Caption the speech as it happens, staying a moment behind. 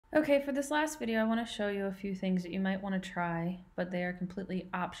Okay, for this last video, I want to show you a few things that you might want to try, but they are completely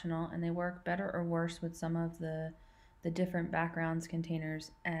optional and they work better or worse with some of the different backgrounds,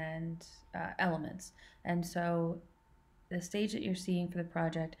 containers, and elements. And so the stage that you're seeing for the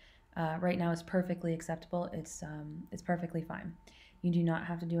project right now is perfectly acceptable. It's perfectly fine. You do not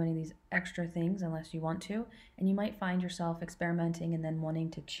have to do any of these extra things unless you want to, and you might find yourself experimenting and then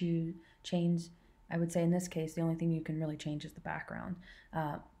wanting to change. I would say in this case, the only thing you can really change is the background.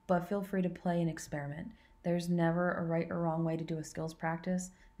 But feel free to play and experiment. There's never a right or wrong way to do a skills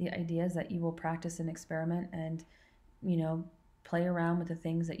practice. The idea is that you will practice and experiment and, you know, play around with the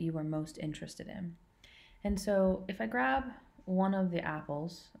things that you are most interested in. And so if I grab one of the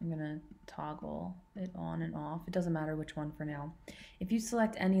apples, I'm going to toggle it on and off. It doesn't matter which one for now. If you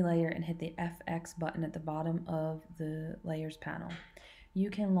select any layer and hit the FX button at the bottom of the layers panel,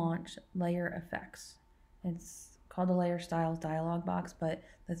 you can launch layer effects. It's called the layer styles dialog box, but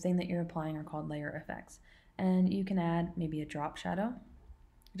the thing that you're applying are called layer effects. And you can add maybe a drop shadow.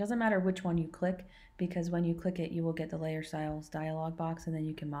 It doesn't matter which one you click, because when you click it, you will get the layer styles dialog box and then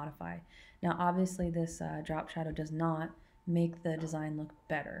you can modify. Now, obviously this drop shadow does not make the design look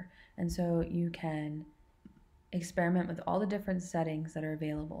better. And so you can experiment with all the different settings that are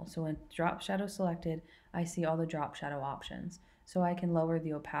available. So when drop shadow selected, I see all the drop shadow options. So I can lower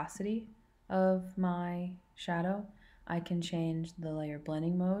the opacity of my shadow. I can change the layer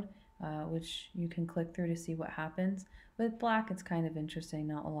blending mode, which you can click through to see what happens. With black, it's kind of interesting.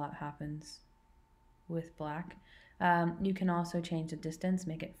 Not a lot happens with black. You can also change the distance,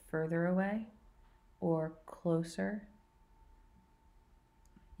 make it further away or closer.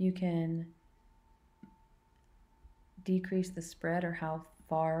 You can decrease the spread or how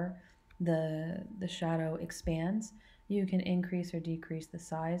far the shadow expands. You can increase or decrease the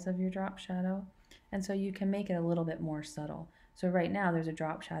size of your drop shadow. And so you can make it a little bit more subtle. So right now there's a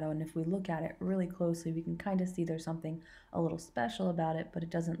drop shadow, and if we look at it really closely, we can kind of see there's something a little special about it, but it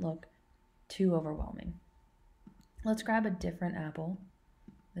doesn't look too overwhelming. Let's grab a different apple,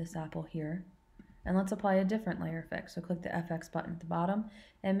 this apple here, and let's apply a different layer effect. So click the FX button at the bottom,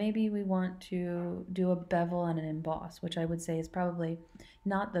 and maybe we want to do a bevel and an emboss, which I would say is probably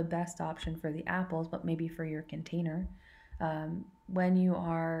not the best option for the apples, but maybe for your container. When you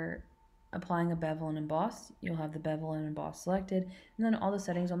are applying a bevel and emboss, you'll have the bevel and emboss selected, and then all the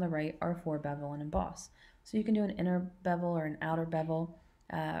settings on the right are for bevel and emboss. So you can do an inner bevel or an outer bevel.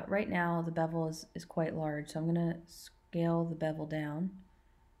 Right now the bevel is quite large, so I'm going to scale the bevel down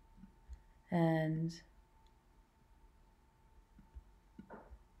and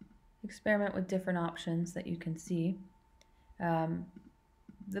experiment with different options that you can see. The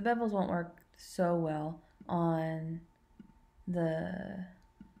bevels won't work so well on the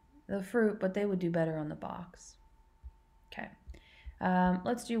fruit, but they would do better on the box. Okay,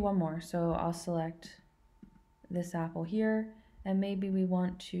 let's do one more. So I'll select this apple here, and maybe we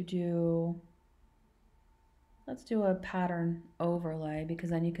want to do, let's do a pattern overlay, because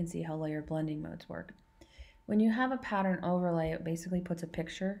then you can see how layer blending modes work. When you have a pattern overlay, it basically puts a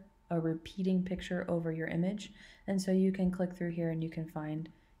picture, a repeating picture over your image, and so you can click through here and you can find,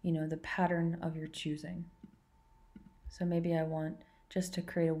 you know, the pattern of your choosing. So maybe I want just to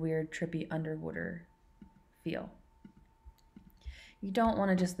create a weird trippy underwater feel. You don't want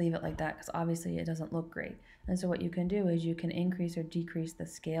to just leave it like that, because obviously it doesn't look great. And so what you can do is you can increase or decrease the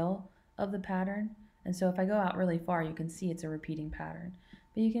scale of the pattern. And so if I go out really far, you can see it's a repeating pattern.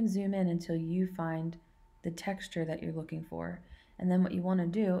 But you can zoom in until you find the texture that you're looking for. And then what you want to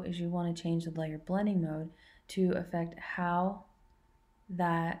do is you want to change the layer blending mode to affect how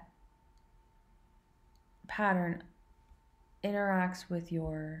that pattern interacts with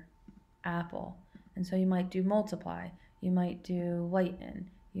your apple. And so you might do multiply, you might do lighten,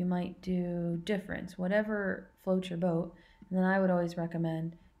 you might do difference, whatever floats your boat. And then I would always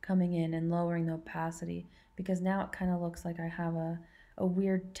recommend coming in and lowering the opacity, because now it kind of looks like I have a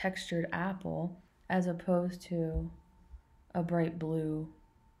weird textured apple as opposed to a bright blue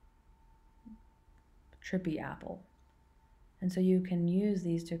trippy apple. And so you can use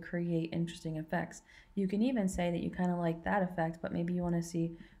these to create interesting effects. You can even say that you kind of like that effect, but maybe you want to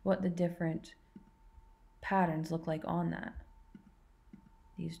see what the different patterns look like on that.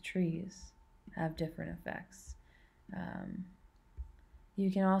 These trees have different effects. You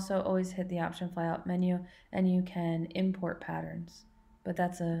can also always hit the option flyout menu and you can import patterns, but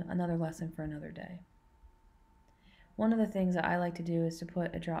that's another lesson for another day. One of the things that I like to do is to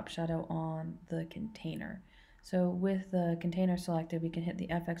put a drop shadow on the container. So with the container selected, we can hit the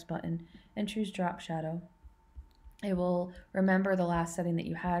FX button and choose drop shadow. It will remember the last setting that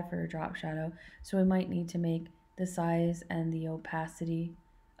you had for your drop shadow, so we might need to make the size and the opacity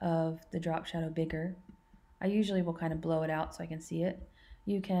of the drop shadow bigger. I usually will kind of blow it out so I can see it.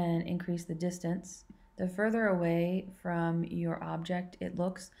 You can increase the distance. The further away from your object it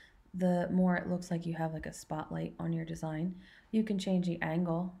looks, the more it looks like you have like a spotlight on your design. You can change the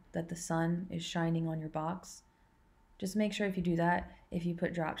angle that the sun is shining on your box. Just make sure if you do that, if you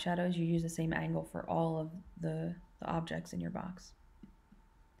put drop shadows, you use the same angle for all of the objects in your box.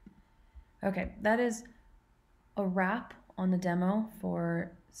 Okay, that is a wrap on the demo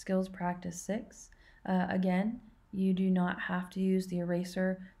for Skills Practice 6. Again, you do not have to use the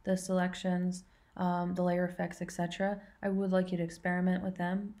eraser, the selections, the layer effects, etc. I would like you to experiment with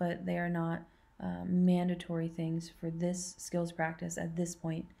them, but they are not mandatory things for this skills practice at this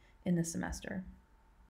point in the semester.